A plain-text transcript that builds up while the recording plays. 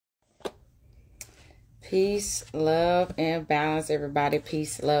Peace, love, and balance, everybody.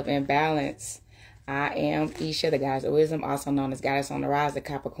 Peace, love, and balance. I am Isha, the goddess of wisdom, also known as Goddess on the Rise, the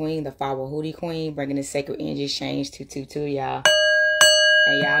Copper Queen, the Flower Hootie Queen, bringing the sacred energy exchange 222, y'all.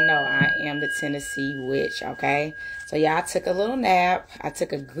 And y'all know I am the Tennessee witch, okay? So y'all took a little nap. I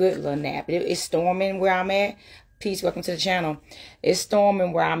took a good little nap. It's storming where I'm at. Peace, welcome to the channel. It's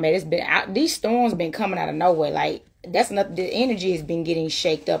storming where I'm at. It's been out. These storms been coming out of nowhere. Like, that's enough. The energy has been getting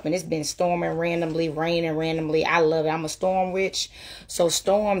shaked up, and it's been storming randomly, raining randomly. I love it. I'm a storm witch, so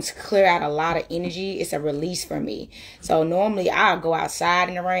storms clear out a lot of energy. It's a release for me. So normally I'll go outside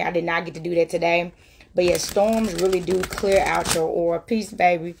in the rain. I did not get to do that today, but yeah, storms really do clear out your aura. Peace,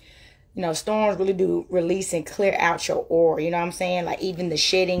 baby. You know, storms really do release and clear out your aura. You know what I'm saying? Like, even the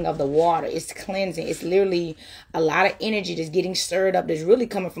shedding of the water, it's cleansing. It's literally a lot of energy that's getting stirred up that's really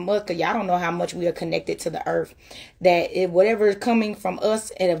coming from us, because y'all don't know how much we are connected to the earth. That whatever is coming from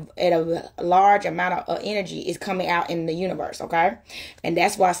us at a large amount of energy is coming out in the universe, okay? And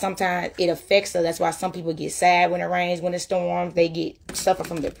that's why sometimes it affects us. That's why some people get sad when it rains, when it storms. They suffer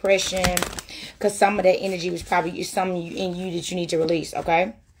from depression, because some of that energy was probably some in you that you need to release,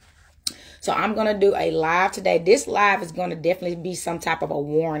 okay? So I'm going to do a live today. This live is going to definitely be some type of a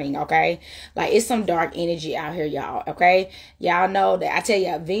warning, okay? Like, it's some dark energy out here, y'all, okay? Y'all know that, I tell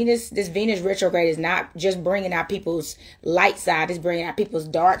you, this Venus retrograde is not just bringing out people's light side. It's bringing out people's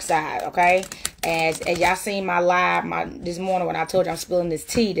dark side, okay? As y'all seen my live this morning when I told you I'm spilling this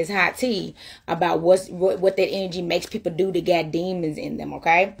tea, this hot tea, about what that energy makes people do to get demons in them,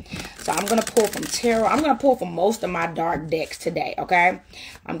 okay? So I'm going to pull from tarot. I'm going to pull from most of my dark decks today, okay?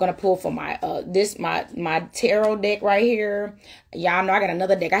 I'm going to pull from my tarot deck right here. Y'all know I got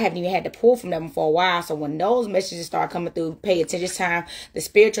another deck. I haven't even had to pull from them for a while. So when those messages start coming through, pay attention. This time the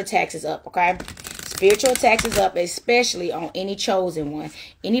spiritual tax is up, okay? Spiritual tax is up, especially on any chosen one.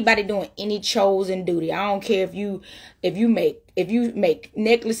 Anybody doing any chosen duty. I don't care if you make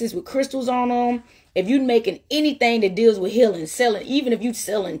necklaces with crystals on them. If you're making anything that deals with healing, selling, even if you're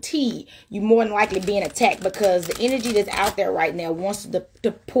selling tea, you're more than likely being attacked, because the energy that's out there right now wants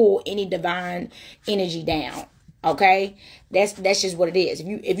to pull any divine energy down. Okay, that's just what it is.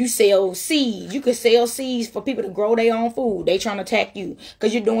 If you sell seeds, you could sell seeds for people to grow their own food. They trying to attack you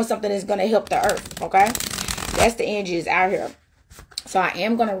because you're doing something that's gonna help the earth. Okay, that's the energy that's out here. So I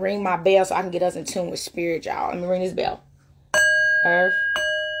am gonna ring my bell so I can get us in tune with spirit, y'all. Let me ring this bell. Earth,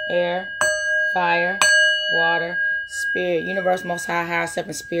 air, fire, water, spirit, universe, most high, higher self,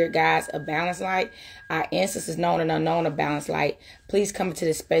 and spirit guides of balanced light. Our ancestors known and unknown of balanced light, please come into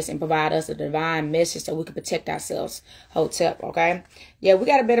this space and provide us a divine message so we can protect ourselves. Hotep, okay? Yeah, we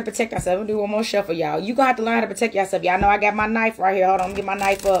gotta better protect ourselves. We'll do one more shuffle, y'all. You gonna have to learn how to protect yourself. Y'all know I got my knife right here. Hold on, let me get my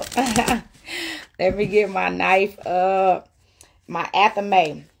knife up. Let me get my knife up. My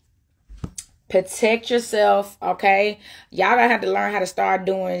athame. Protect yourself, okay? Y'all gonna have to learn how to start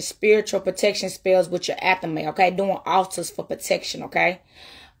doing spiritual protection spells with your athame, okay? Doing altars for protection, okay?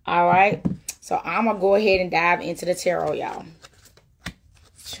 All right. So I'm gonna go ahead and dive into the tarot, y'all.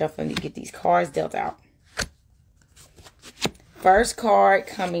 Shuffling to get these cards dealt out. First card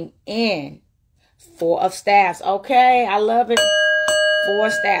coming in, Four of Staffs. Okay, I love it. Four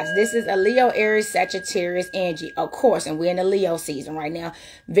of Staffs. This is a Leo, Aries, Sagittarius energy, of course, and we're in the Leo season right now.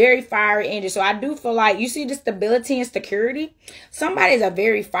 Very fiery energy. So I do feel like, you see the stability and security? Somebody is a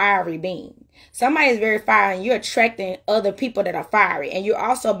very fiery being. Somebody is very fiery, and you're attracting other people that are fiery. And you're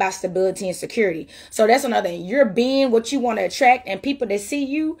also about stability and security. So that's another thing. You're being what you want to attract, and people that see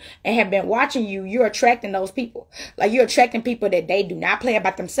you and have been watching you, you're attracting those people. Like, you're attracting people that they do not play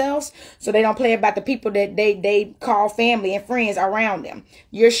about themselves, so they don't play about the people that they call family and friends around them.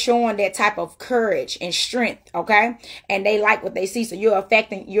 You're showing that type of courage and strength, okay? And they like what they see, so you're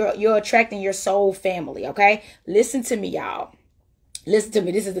attracting your soul family, okay? Listen to me, y'all. Listen to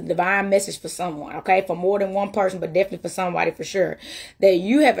me. This is a divine message for someone, okay? For more than one person, but definitely for somebody for sure. That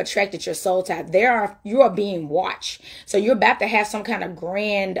you have attracted your soul type. You are being watched. So you're about to have some kind of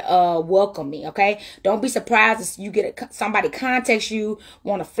grand welcoming, okay? Don't be surprised if you get somebody contacts you,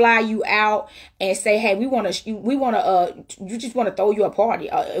 want to fly you out and say, hey, you just want to throw you a party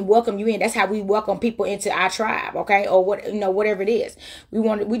and welcome you in. That's how we welcome people into our tribe, okay? Or whatever it is.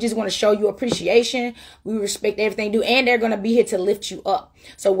 We just want to show you appreciation. We respect everything you do, and they're going to be here to lift you up.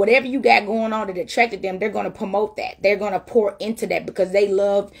 So whatever you got going on that attracted them, they're going to promote that. They're going to pour into that because they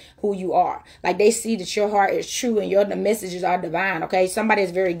love who you are. Like, they see that your heart is true and the messages are divine, okay? Somebody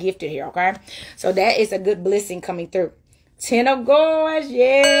is very gifted here, okay? So that is a good blessing coming through. Ten of Gourds,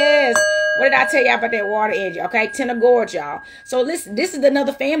 yes. What did I tell y'all about that water energy? Okay, Ten of Gourds, y'all. So listen, this is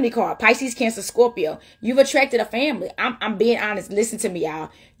another family card. Pisces, Cancer, Scorpio. You've attracted a family. I'm being honest. Listen to me, y'all.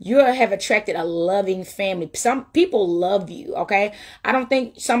 You have attracted a loving family. Some people love you, okay? I don't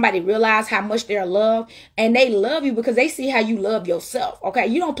think somebody realized how much they're loved. And they love you because they see how you love yourself, okay?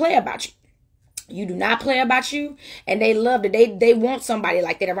 You don't play about you. You do not play about you, and they love it. They want somebody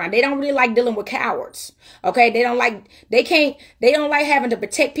like that around. They don't really like dealing with cowards. Okay. They don't like having to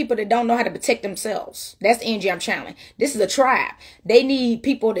protect people that don't know how to protect themselves. That's the energy I'm channeling. This is a tribe. They need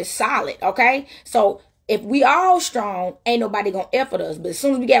people that's solid. Okay. So if we all strong, ain't nobody gonna F with us. But as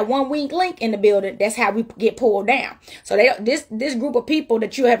soon as we got one weak link in the building, that's how we get pulled down. So this group of people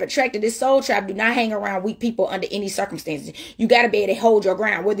that you have attracted, this soul tribe, do not hang around weak people under any circumstances. You got to be able to hold your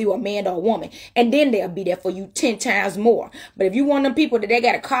ground, whether you're a man or a woman. And then they'll be there for you 10 times more. But if you want them people that they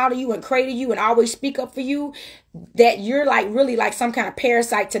got to call to you and cradle you and always speak up for you, that you're like really like some kind of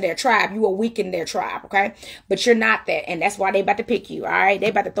parasite to their tribe. You will weaken their tribe, okay? But you're not that. And that's why they about to pick you, all right?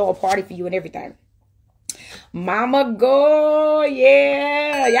 They about to throw a party for you and everything. Mama Gore,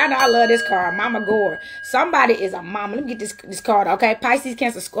 yeah. Y'all know I love this card. Mama Gore. Somebody is a mama. Let me get this card, okay? Pisces,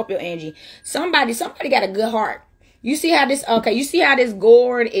 Cancer, Scorpio energy. Somebody got a good heart. You see how this, okay, you see how this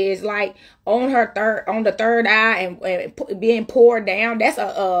gourd is like on the third eye and being poured down. That's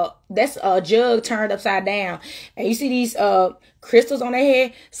a jug turned upside down. And you see these crystals on their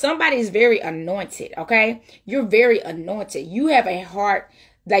head. Somebody is very anointed, okay? You're very anointed. You have a heart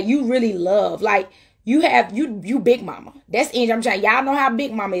that you really love. Like, you big mama. That's energy I'm trying. Y'all know how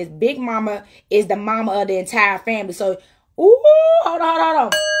big mama is. Big mama is the mama of the entire family. So, ooh, hold on.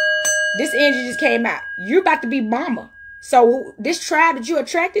 This energy just came out. You're about to be mama. So this tribe that you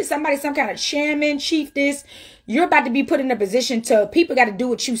attracted, somebody, some kind of chairman, chiefess, you're about to be put in a position to, people got to do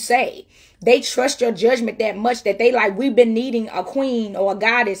what you say. They trust your judgment that much that they like, we've been needing a queen or a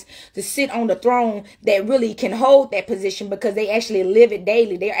goddess to sit on the throne that really can hold that position because they actually live it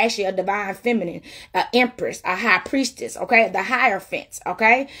daily. They're actually a divine feminine, an empress, a high priestess, okay? The Hierophant,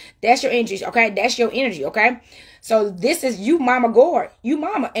 okay? That's your energy, okay? That's your energy, okay? So this is you, Mama Gore. You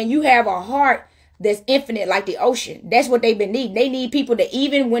mama, and you have a heart that's infinite like the ocean. That's what they've been needing. They need people that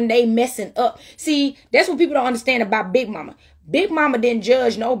even when they messing up. See, that's what people don't understand about Big Mama. Big Mama didn't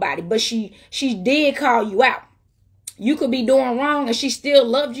judge nobody, but she did call you out. You could be doing wrong and she still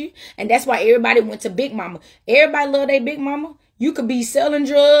loved you. And that's why everybody went to Big Mama. Everybody loved their Big Mama. You could be selling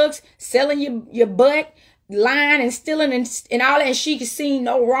drugs, selling your butt, lying and stealing and all that, and she could see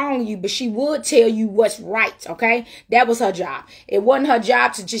no wrong in you, but she would tell you what's right, okay? That was her job. It wasn't her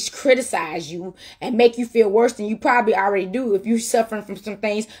job to just criticize you and make you feel worse than you probably already do if you're suffering from some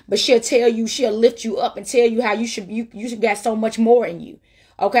things, but she'll tell you, she'll lift you up and tell you how you should got so much more in you.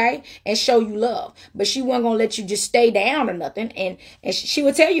 Okay, and show you love, but she wasn't gonna let you just stay down or nothing, and she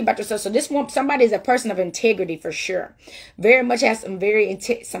would tell you about yourself. So this one, somebody is a person of integrity for sure. Very much has some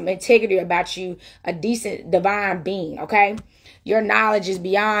some integrity about you, a decent divine being. Okay, your knowledge is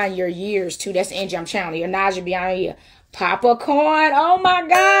beyond your years too. That's the energy I'm channeling. Your knowledge is beyond your popcorn. Oh my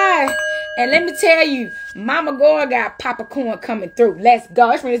God! And let me tell you, Mama Gore got popcorn coming through. Let's go.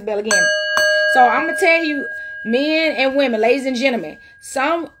 Let's ring this bell again. So I'm gonna tell you, men and women, ladies and gentlemen,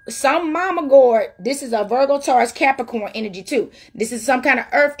 some Mama Gore, this is a Virgo, Taurus, Capricorn energy too. This is some kind of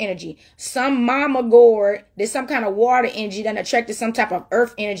earth energy. Some Mama Gore, there's some kind of water energy that attracted some type of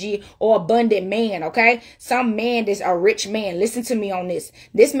earth energy or abundant man, okay? Some man that's a rich man. Listen to me on this.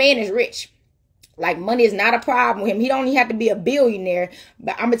 This man is rich. Like, money is not a problem with him. He don't even have to be a billionaire.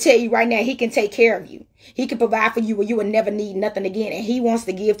 But I'm going to tell you right now, he can take care of you. He can provide for you where you will never need nothing again. And he wants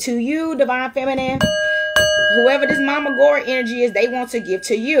to give to you, divine feminine. Whoever this Mama Gore energy is, they want to give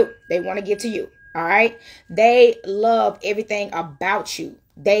to you. They want to give to you. All right. They love everything about you.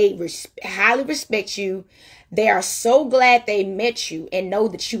 They highly respect you. They are so glad they met you and know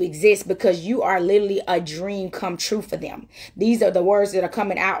that you exist because you are literally a dream come true for them. These are the words that are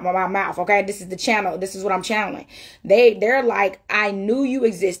coming out of my mouth. Okay. This is the channel. This is what I'm channeling. They're like, I knew you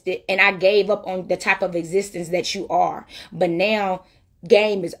existed and I gave up on the type of existence that you are. But now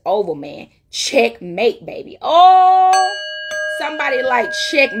game is over, man. Checkmate, baby. Oh, somebody like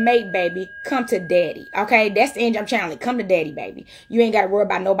checkmate, baby. Come to daddy. Okay, that's the energy I'm channeling. Come to daddy, baby. You ain't got to worry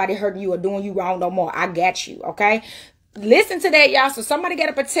about nobody hurting you or doing you wrong no more. I got you. Okay, listen to that, y'all. So somebody got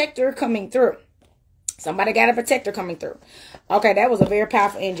a protector coming through. Somebody got a protector coming through. Okay, that was a very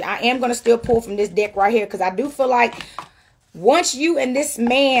powerful energy. I am going to still pull from this deck right here because I do feel like once you and this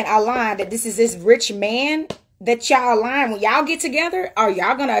man align, that this is this rich man that y'all align, when y'all get together, are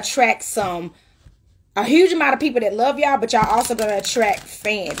y'all going to attract a huge amount of people that love y'all, but y'all also going to attract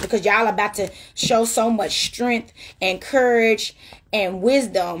fans because y'all about to show so much strength and courage and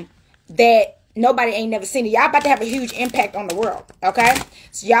wisdom that nobody ain't never seen it. Y'all about to have a huge impact on the world, okay?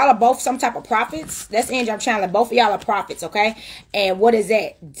 So y'all are both some type of prophets. That's the energy I'm channeling. Both of y'all are prophets, okay? And what is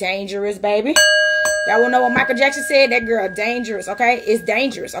that? Dangerous, baby. Y'all wanna know what Michael Jackson said? That girl, dangerous, okay? It's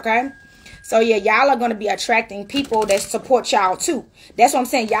dangerous, okay? So yeah, y'all are going to be attracting people that support y'all too. That's what I'm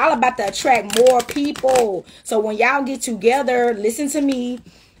saying. Y'all about to attract more people. So when y'all get together, listen to me.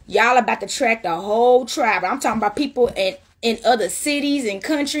 Y'all about to attract a whole tribe. I'm talking about people in other cities and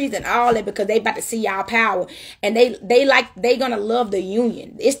countries and all that, because they about to see y'all power, and they gonna love the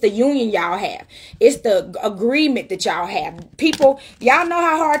union. It's the union y'all have. It's the agreement that y'all have. People, y'all know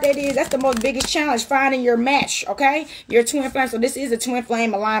how hard that is. That's the most biggest challenge, finding your match, okay? Your twin flame. So this is a twin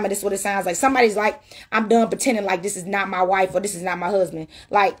flame alignment. This is what it sounds like. Somebody's like, I'm done pretending like this is not my wife or this is not my husband.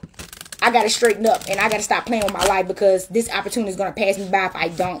 Like, I got to straighten up and I got to stop playing with my life, because this opportunity is going to pass me by if I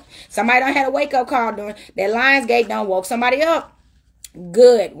don't. Somebody done had a wake up call during that Lionsgate done woke somebody up.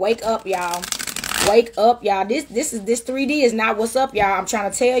 Good. Wake up, y'all. Wake up, y'all. This 3D is not what's up, y'all. I'm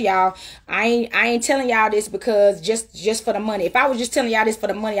trying to tell y'all. I ain't telling y'all this because just for the money. If I was just telling y'all this for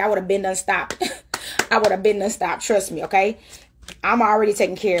the money, I would have been done stopped. I would have been done stopped. Trust me, okay? I'm already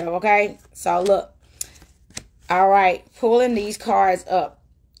taken care of, okay? So look. All right. Pulling these cards up.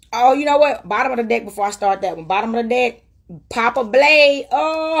 Oh, you know what? Bottom of the deck before I start that one. Bottom of the deck. Papa Blade.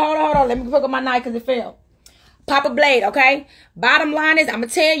 Oh, hold on. Let me pick up my knife because it fell. Papa Blade, okay? Bottom line is, I'm going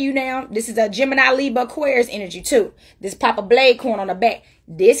to tell you now, this is a Gemini, Libra, Aquarius energy too. This Papa Blade corn on the back.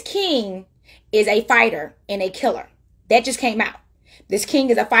 This king is a fighter and a killer. That just came out. This king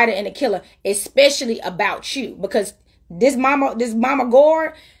is a fighter and a killer, especially about you. Because this mama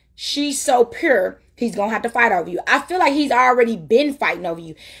Gore, she's so pure. He's going to have to fight over you. I feel like he's already been fighting over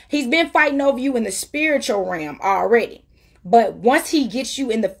you. He's been fighting over you in the spiritual realm already. But once he gets you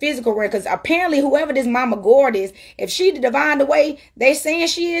in the physical realm, because apparently whoever this Mama Gord is, if she the divine the way they saying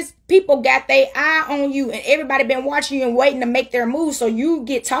she is, people got their eye on you and everybody been watching you and waiting to make their move. So you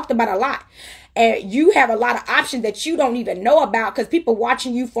get talked about a lot. And you have a lot of options that you don't even know about, because people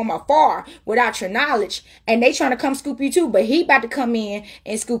watching you from afar without your knowledge, and they trying to come scoop you too. But he about to come in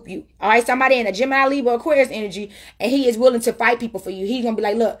and scoop you. All right, somebody in a Gemini, Libra, Aquarius energy, and he is willing to fight people for you. He's gonna be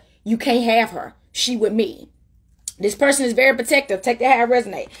like, look, you can't have her. She with me. This person is very protective. Take that how it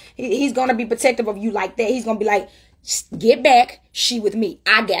resonate. He's gonna be protective of you like that. He's gonna be like, get back. She with me.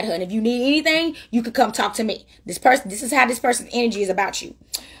 I got her. And if you need anything, you could come talk to me. This is how this person's energy is about you.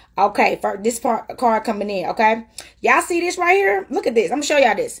 Okay, for this card coming in, okay? Y'all see this right here? Look at this. I'm going to show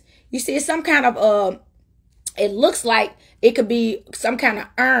y'all this. You see it's some kind of, it looks like it could be some kind of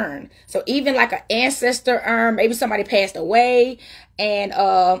urn. So even like an ancestor urn, maybe somebody passed away, and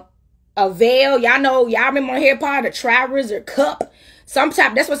a veil. Y'all remember on Harry Potter, the Triwizard Cup? Some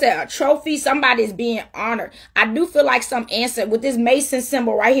type, that's what's that, a trophy. Somebody is being honored. I do feel like some ancestor with this Mason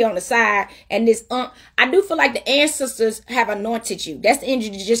symbol right here on the side, and this I do feel like the ancestors have anointed you. That's the energy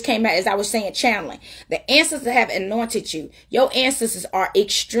that just came out as I was saying, channeling. The ancestors have anointed you. Your ancestors are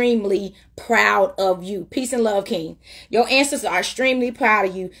extremely proud of you. Peace and love, King. Your ancestors are extremely proud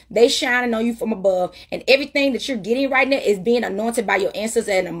of you. They shining on you from above, and everything that you're getting right now is being anointed by your ancestors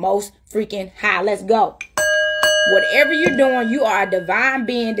at the most freaking high. Let's go. Whatever you're doing, you are a divine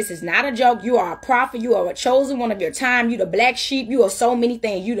being. This is not a joke. You are a prophet. You are a chosen one of your time. You the black sheep. You are so many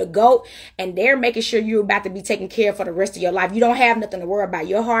things. You the goat. And they're making sure you're about to be taken care of for the rest of your life. You don't have nothing to worry about.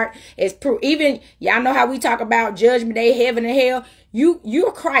 Your heart is even, y'all know how we talk about judgment day, heaven and hell.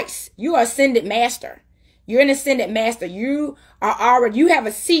 You're Christ. You are ascended master. You're an ascended master. You have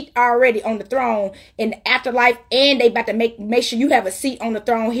a seat already on the throne in the afterlife. And they about to make sure you have a seat on the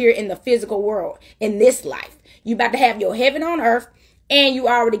throne here in the physical world, in this life. You about to have your heaven on earth, and you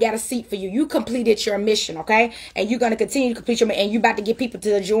already got a seat for you. You completed your mission, okay? And you're going to continue to complete your mission, and you about to get people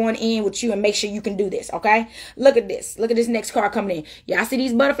to join in with you and make sure you can do this, okay? Look at this. Look at this next card coming in. Y'all see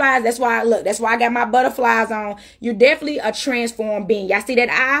these butterflies? That's why I got my butterflies on. You're definitely a transformed being. Y'all see that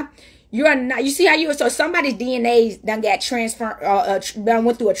eye? You are not. You see how you are. So somebody's DNA done got done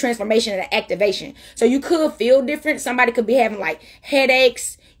went through a transformation and an activation. So you could feel different. Somebody could be having like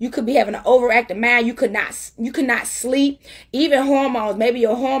headaches. You could be having an overactive mind. You could not sleep. Even hormones. Maybe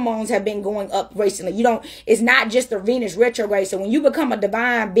your hormones have been going up recently. It's not just the Venus retrograde. So when you become a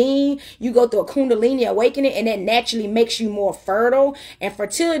divine being, you go through a Kundalini awakening, and that naturally makes you more fertile. And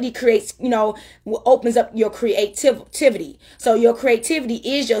fertility creates, opens up your creativity. So your creativity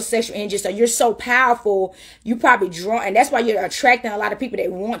is your sexual energy. So you're so powerful. You probably draw, and that's why you're attracting a lot of people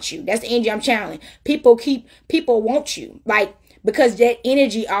that want you. That's the energy I'm channeling. People want you. Because that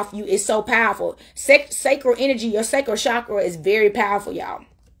energy off you is so powerful. Sacral energy, your sacral chakra is very powerful, y'all.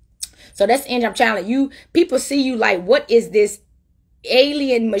 So that's the energy I'm channeling. People see you like, what is this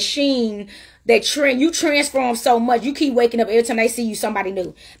alien machine that you transform so much. You keep waking up every time they see you somebody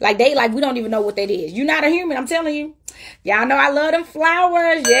new. Like we don't even know what that is. You're not a human, I'm telling you. Y'all know I love them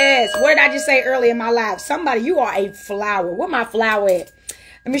flowers. Yes. What did I just say earlier in my life? Somebody, you are a flower. Where my flower at?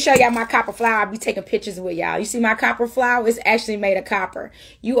 Let me show y'all my copper flower. I'll be taking pictures with y'all. You see my copper flower? It's actually made of copper.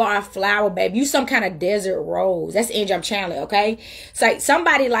 You are a flower, baby. You some kind of desert rose. That's the energy I'm channeling, okay? It's like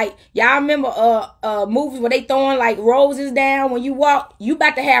somebody like, y'all remember movies where they throwing like roses down when you walk? You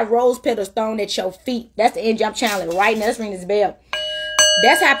about to have rose petals thrown at your feet. That's the energy I'm channeling right now. Let's ring this bell.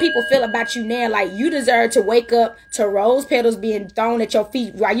 That's how people feel about you now. Like, you deserve to wake up to rose petals being thrown at your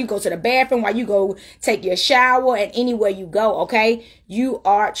feet while you go to the bathroom, while you go take your shower, and anywhere you go, okay? You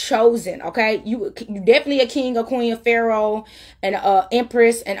are chosen, okay? You definitely a king, a queen, a pharaoh, and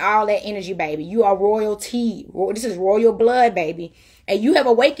empress, and all that energy, baby. You are royalty. This is royal blood, baby. And you have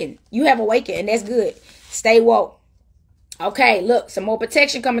awakened. You have awakened, and that's good. Stay woke. Okay, look, some more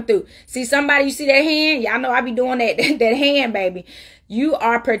protection coming through. See somebody, you see that hand? Y'all know I be doing that hand, baby. You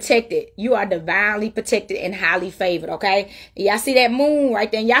are protected. You are divinely protected and highly favored, okay? Y'all see that moon right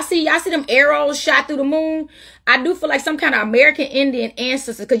there? Y'all see them arrows shot through the moon? I do feel like some kind of American Indian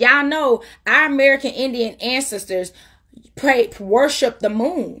ancestors, because y'all know our American Indian ancestors worship the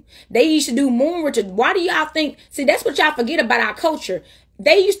moon. They used to do moon rituals. Why do y'all think? See, that's what y'all forget about our culture.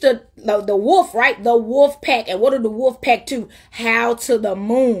 They used to, the wolf, right? The wolf pack. And what do the wolf pack do? Howl to the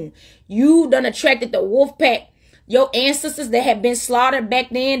moon. You done attracted the wolf pack. Your ancestors that have been slaughtered back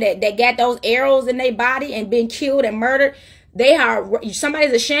then, that got those arrows in their body and been killed and murdered,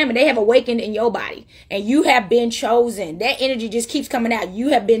 somebody's a shaman. They have awakened in your body, and you have been chosen. That energy just keeps coming out. You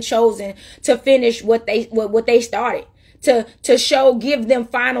have been chosen to finish what they started. To give them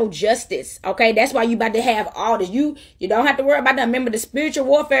final justice. Okay, that's why you about to have all this. You don't have to worry about that. Remember, the spiritual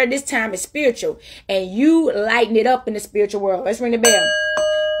warfare this time is spiritual, and you lighten it up in the spiritual world. Let's ring the bell.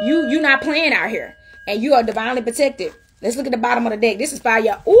 You not playing out here. And you are divinely protected. Let's look at the bottom of the deck. This is fire,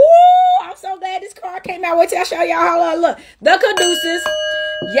 y'all. Ooh, I'm so glad this card came out. Wait till I show y'all how. Look, the caduceus.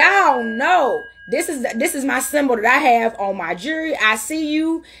 Y'all know this is my symbol that I have on my jewelry. I see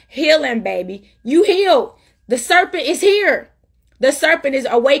you healing, baby. You healed. The serpent is here. The serpent is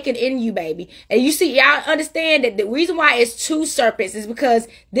awakened in you, baby. And you see, y'all understand that the reason why it's two serpents is because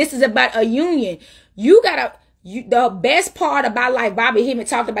this is about a union. The best part about life, Bobby Hemmett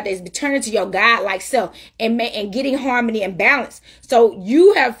talked about this, is returning to your God-like self and getting harmony and balance. So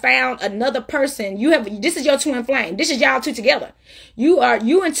you have found another person. This is your twin flame. This is y'all two together. You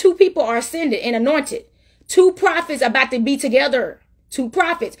and two people are ascended and anointed. Two prophets about to be together. Two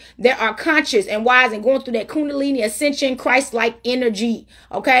prophets that are conscious and wise and going through that Kundalini ascension, Christ-like energy.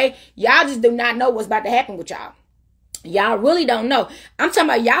 Okay? Y'all just do not know what's about to happen with y'all. Y'all really don't know. I'm talking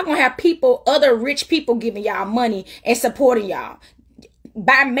about y'all gonna have other rich people giving y'all money and supporting y'all.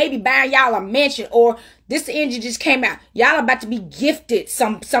 Maybe buying y'all a mansion, or this energy just came out. Y'all about to be gifted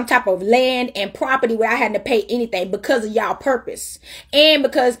some type of land and property without having to pay anything because of y'all purpose. And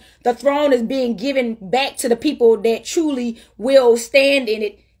because the throne is being given back to the people that truly will stand in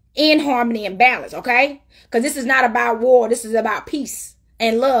it in harmony and balance, okay? Because this is not about war. This is about peace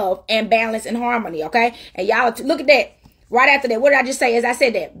and love and balance and harmony, okay? And y'all, look at that. Right after that, what did I just say? As I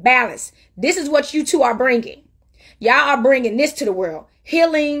said that, balance. This is what you two are bringing. Y'all are bringing this to the world.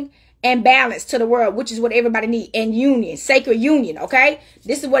 Healing and balance to the world, which is what everybody needs. And union, sacred union, okay?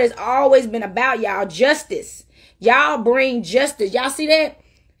 This is what it's always been about, y'all. Justice. Y'all bring justice. Y'all see that?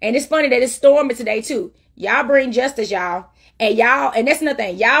 And it's funny that it's storming today, too. Y'all bring justice, y'all. And that's another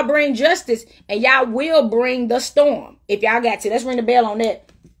thing. Y'all bring justice, and y'all will bring the storm. If y'all got to. Let's ring the bell on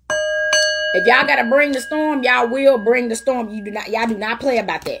that. If y'all got to bring the storm, y'all will bring the storm. Y'all do not play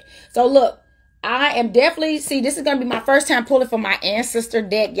about that. So look, I am definitely, this is going to be my first time pulling from my ancestor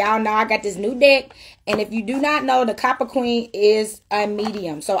deck. Y'all know I got this new deck. And if you do not know, the Copper Queen is a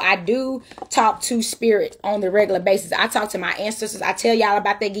medium. So I do talk to spirit on the regular basis. I talk to my ancestors. I tell y'all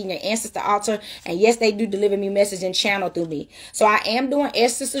about that, getting your ancestor altar. And yes, they do deliver me message and channel through me. So I am doing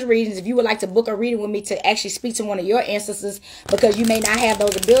ancestors readings. If you would like to book a reading with me to actually speak to one of your ancestors, because you may not have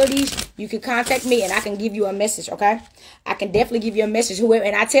those abilities, you can contact me and I can give you a message, okay? I can definitely give you a message.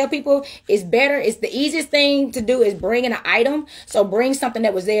 And I tell people it's better. It's the easiest thing to do is bring an item. So bring something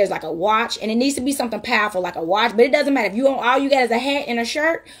that was there, like a watch. And it needs to be something powerful like a watch, but it doesn't matter. If all you got is a hat and a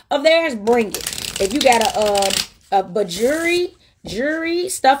shirt of theirs, bring it. If you got a jewelry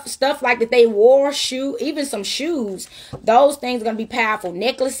stuff like that they wore, even some shoes, those things are gonna be powerful.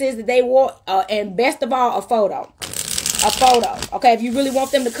 Necklaces that they wore, and best of all, a photo. Okay, if you really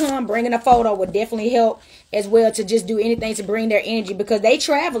want them to come, bringing a photo would definitely help as well, to just do anything to bring their energy, because they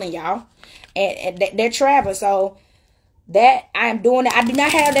traveling, y'all, and they're traveling. So that I am doing it. I do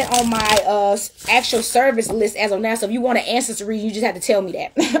not have that on my actual service list as of now. So if you want an ancestor reading, you just have to tell me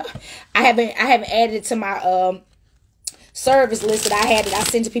that. I haven't added it to my service list that I had that I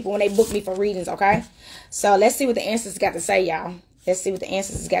send to people when they book me for readings. Okay, so let's see what the ancestors got to say, y'all. Let's see what the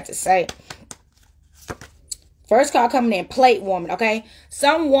ancestors got to say. First card coming in, plate woman, okay?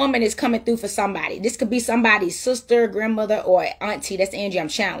 Some woman is coming through for somebody. This could be somebody's sister, grandmother, or auntie. That's the energy I'm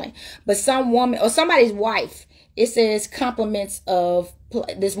channeling. But some woman or somebody's wife. It says compliments of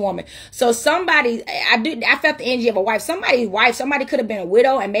this woman. So somebody, I felt the energy of a wife. Somebody's wife, somebody could have been a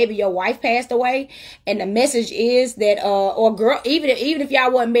widow and maybe your wife passed away. And the message is that, or girl, even if y'all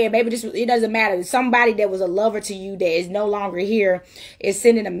wasn't married, maybe it doesn't matter. Somebody that was a lover to you that is no longer here is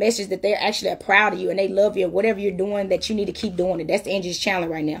sending a message that they're actually proud of you and they love you. Whatever you're doing, that you need to keep doing it. That's the energy's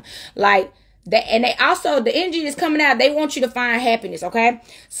challenge right now. Like, and they also, the energy that's coming out, they want you to find happiness, okay?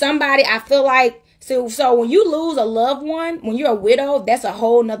 Somebody, I feel like, So when you lose a loved one, when you're a widow, that's a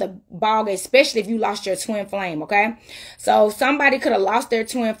whole nother ballgame, especially if you lost your twin flame, okay? So somebody could have lost their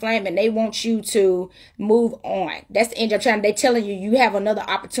twin flame and they want you to move on. That's the energy I'm trying. They're telling you, you have another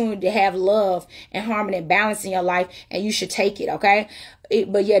opportunity to have love and harmony and balance in your life and you should take it, okay?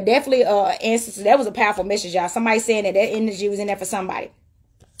 But yeah, definitely, ancestors, that was a powerful message, y'all. Somebody saying that energy was in there for somebody.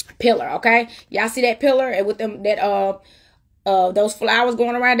 Pillar, okay? Y'all see that pillar and with them, those flowers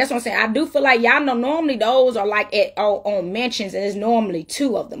going around? That's what I'm saying. I do feel like, y'all know, normally those are like on mansions and there's normally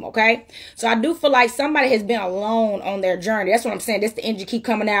 2 of them, okay? So I do feel like somebody has been alone on their journey. That's what I'm saying. That's the energy keep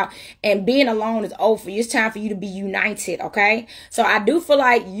coming out, and being alone is over. It's time for you to be united, okay? So I do feel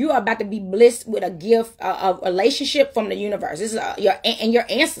like you are about to be blessed with a gift, a relationship from the universe. This is your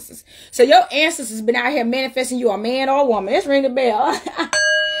ancestors. So your ancestors been out here manifesting you a man or a woman. Let's ring the bell.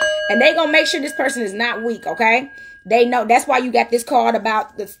 And they gonna make sure this person is not weak, okay? They know. That's why you got this card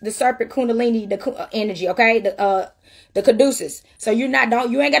about the serpent kundalini, the energy, okay? The caduceus. So you ain't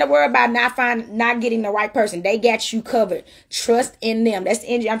got to worry about not getting the right person. They got you covered. Trust in them. That's the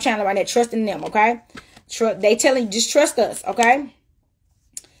energy I'm channeling right now. Trust in them, okay? They telling you, just trust us, okay?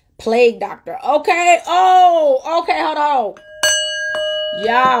 Plague doctor, okay? Oh, okay, hold on.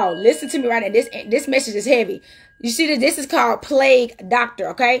 Y'all, listen to me right now. This message is heavy. You see that this is called plague doctor,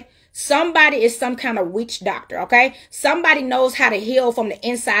 okay? Somebody is some kind of witch doctor, okay? Somebody knows how to heal from the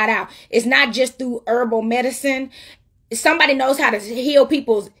inside out. It's not just through herbal medicine. Somebody knows how to heal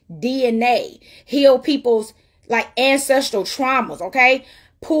people's DNA, heal people's like ancestral traumas, okay?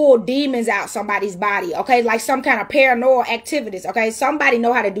 Pull demons out somebody's body, okay? Like some kind of paranormal activities, okay? Somebody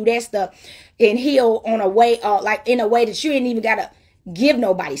know how to do that stuff and heal on a way, like in a way that you ain't even got to give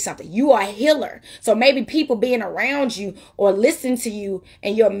nobody something. You are a healer. So maybe people being around you or listening to you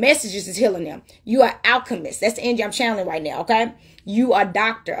and your messages is healing them. You are alchemist. That's the energy I'm channeling right now, okay? You are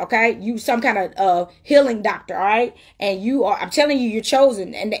doctor, okay? You some kind of healing doctor, all right? And you are, I'm telling you, you're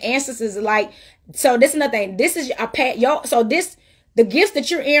chosen. And the ancestors are like, so this is nothing. This is a pat, yo. So this, the gifts that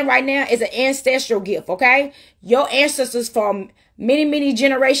you're in right now is an ancestral gift, okay? Your ancestors from many, many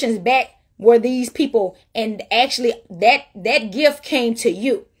generations back were these people, and actually that gift came to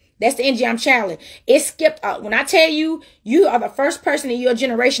you. That's the energy I'm channeling. It skipped out. When I tell you, you are the first person in your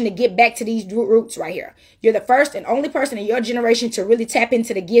generation to get back to these roots right here. You're the first and only person in your generation to really tap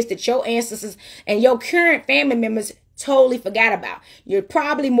into the gifts that your ancestors and your current family members totally forgot about. You're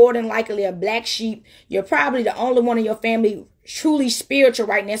probably more than likely a black sheep. You're probably the only one in your family truly spiritual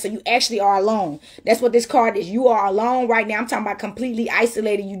right now, so you actually are alone. That's what this card is. You are alone right now. I'm talking about completely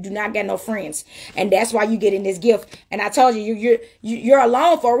isolated. You do not get no friends, and that's why you get in this gift. And I told you, you're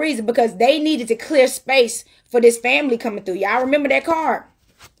alone for a reason, because they needed to clear space for this family coming through. Y'all remember that card?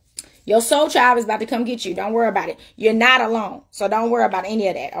 Your soul child is about to come get you. Don't worry about it. You're not alone, so don't worry about any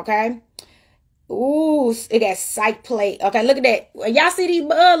of that, okay? Ooh, it got psych plate. Okay, look at that. Y'all see these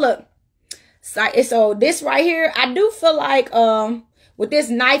look. So this right here, I do feel like with this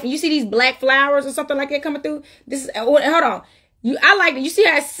knife, and you see these black flowers or something like that coming through. This is hold on. I like it. You see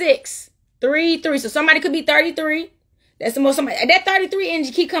how it's 6, 3, 3. So somebody could be 33. That's the most somebody. That 33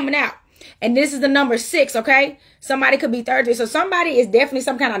 energy keep coming out. And this is the number 6, okay? Somebody could be 33. So somebody is definitely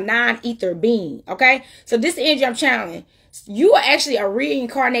some kind of non-ether being, okay? So this energy I'm channeling. You are actually a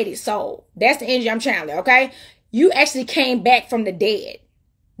reincarnated soul. That's the energy I'm channeling, okay? You actually came back from the dead.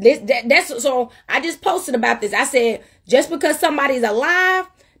 So I just posted about this. I said, just because somebody's alive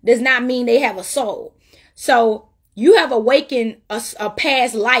does not mean they have a soul. So you have awakened a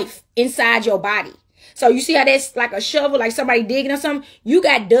past life inside your body. So you see how that's like a shovel, like somebody digging or something? You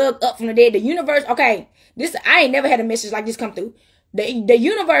got dug up from the dead. The universe, okay, I ain't never had a message like this come through. The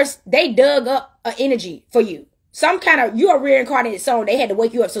universe, they dug up an energy for you. Some kind of, you are reincarnated soul. They had to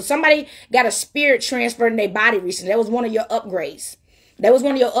wake you up. So somebody got a spirit transfer in their body recently. That was one of your upgrades. That was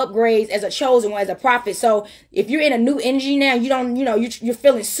one of your upgrades as a chosen one, as a prophet. So if you're in a new energy now, you don't, you're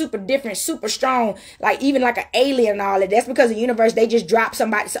feeling super different, super strong, like even like an alien and all that. That's because the universe, they just dropped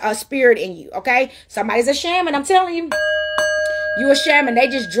a spirit in you. Okay. Somebody's a shaman. I'm telling you. You a shaman. They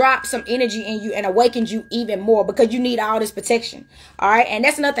just dropped some energy in you and awakened you even more because you need all this protection. All right. And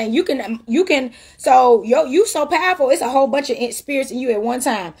that's another thing. So you so powerful. It's a whole bunch of spirits in you at one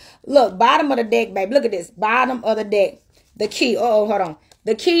time. Look, bottom of the deck, babe. Look at this. Bottom of the deck. The key. Oh, hold on.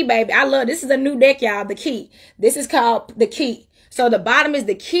 The key, baby. I love, this is a new deck, y'all. The key. This is called the key. So the bottom is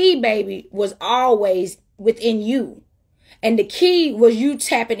the key, baby, was always within you. And the key was you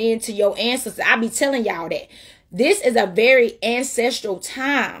tapping into your ancestors. I be telling y'all that. This is a very ancestral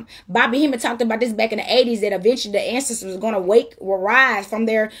time. Bobby Hemmett talked about this back in the 80s, that eventually the ancestors was going to rise from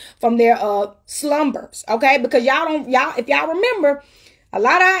their slumbers. Okay? Because if y'all remember, a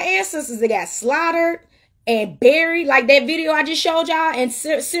lot of our ancestors, they got slaughtered and buried. Like that video I just showed y'all in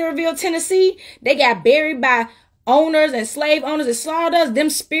Cedarville, Tennessee, they got buried by owners and slave owners and slaughtered. Them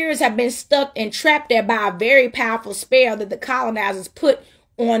spirits have been stuck and trapped there by a very powerful spell that the colonizers put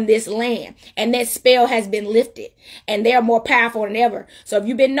on this land, and that spell has been lifted, and they're more powerful than ever. So if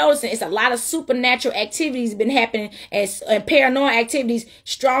you've been noticing, it's a lot of supernatural activities been happening, and paranormal activities,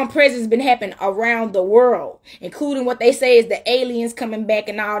 strong presence been happening around the world, including what they say is the aliens coming back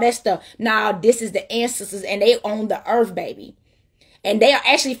and all that stuff. Now this is the ancestors, and they own the earth, baby, and they are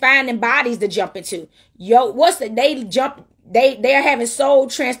actually finding bodies to jump into. They are having soul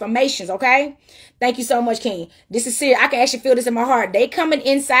transformations. Okay. Thank you so much, King. This is serious. I can actually feel this in my heart. They coming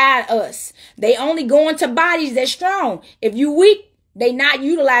inside us. They only going to bodies that's strong. If you weak, they not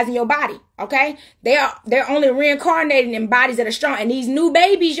utilizing your body. Okay. They're only reincarnating in bodies that are strong. And these new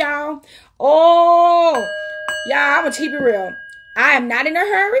babies, y'all. Oh, y'all, I'm gonna keep it real. I am not in a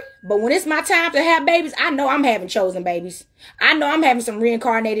hurry, but when it's my time to have babies, I know I'm having chosen babies. I know I'm having some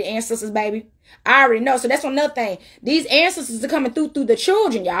reincarnated ancestors, baby. I already know. So that's another thing. These ancestors are coming through the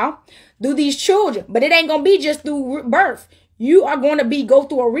children, y'all. Through these children. But it ain't going to be just through birth. You are going to go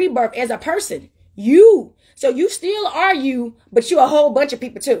through a rebirth as a person. So you still are you, but you a whole bunch of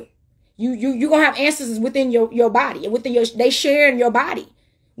people too. You going to have ancestors within your body. And they share in your body.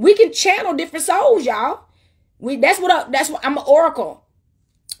 We can channel different souls, y'all. That's what I'm an oracle.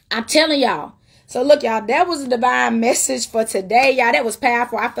 I'm telling y'all. So look, y'all, that was a divine message for today, y'all. That was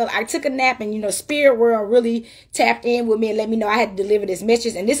powerful. I took a nap, and spirit world really tapped in with me and let me know I had to deliver this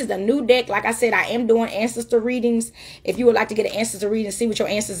message. And this is a new deck. Like I said, I am doing ancestor readings. If you would like to get an ancestor reading, see what your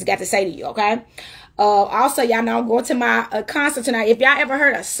ancestors got to say to you, okay? Also, y'all know I'm going to my concert tonight. If y'all ever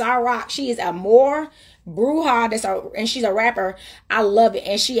heard of Sarah, she is a Moor Bruja, and she's a rapper. I love it.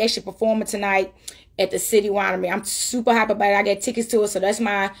 And she actually performing tonight at the City Winery. I'm super happy about it. I get tickets to it. So that's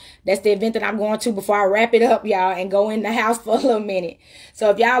the event that I'm going to before I wrap it up, y'all, and go in the house for a little minute. So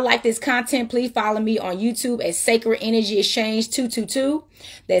if y'all like this content, please follow me on YouTube at Sacred Energy Exchange 222.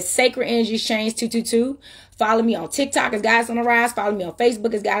 That's Sacred Energy Exchange 222. Follow me on TikTok as Goddess on the Rise. Follow me on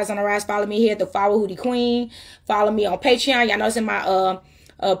Facebook as Goddess on the Rise. Follow me here at the Follow Hootie Queen. Follow me on Patreon. Y'all know it's in my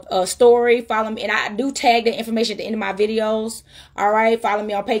story. Follow me, and I do tag the information at the end of my videos. All right, follow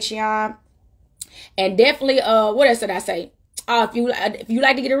me on Patreon. And definitely, what else did I say? If you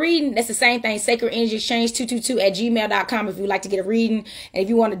like to get a reading, that's the same thing. Sacred Energy Exchange 222 at gmail.com. If you like to get a reading, and if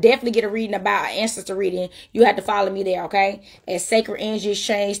you want to definitely get a reading about an ancestor reading, you have to follow me there, okay? At Sacred Energy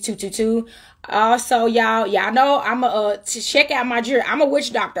Exchange 222. Also, y'all know I'm to check out my jury. I'm a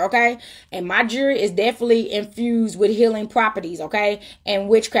witch doctor, okay? And my jury is definitely infused with healing properties, okay? And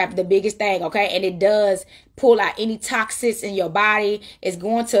witchcraft, the biggest thing, okay? And it does pull out any toxins in your body. It's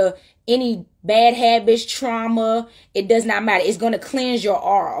going to any bad habits, trauma. It does not matter. It's going to cleanse your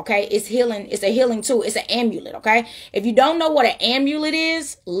aura, okay? It's healing. It's a healing tool. It's an amulet, okay? If you don't know what an amulet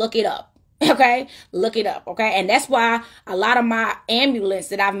is, look it up, okay? Look it up, okay? And that's why a lot of my amulets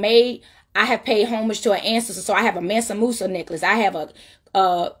that I've made, I have paid homage to an ancestor. So I have a Mansa Musa necklace. I have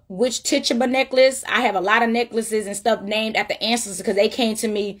a Witch Tituba necklace. I have a lot of necklaces and stuff named after ancestors because they came to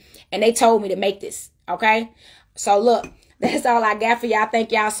me and they told me to make this, okay? So look, that's all I got for y'all.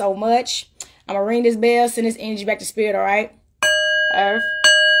 Thank y'all so much. I'm going to ring this bell, send this energy back to spirit, all right? Earth,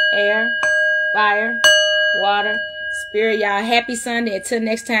 air, fire, water, spirit, y'all. Happy Sunday. Until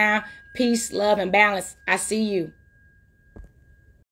next time, peace, love, and balance. I see you.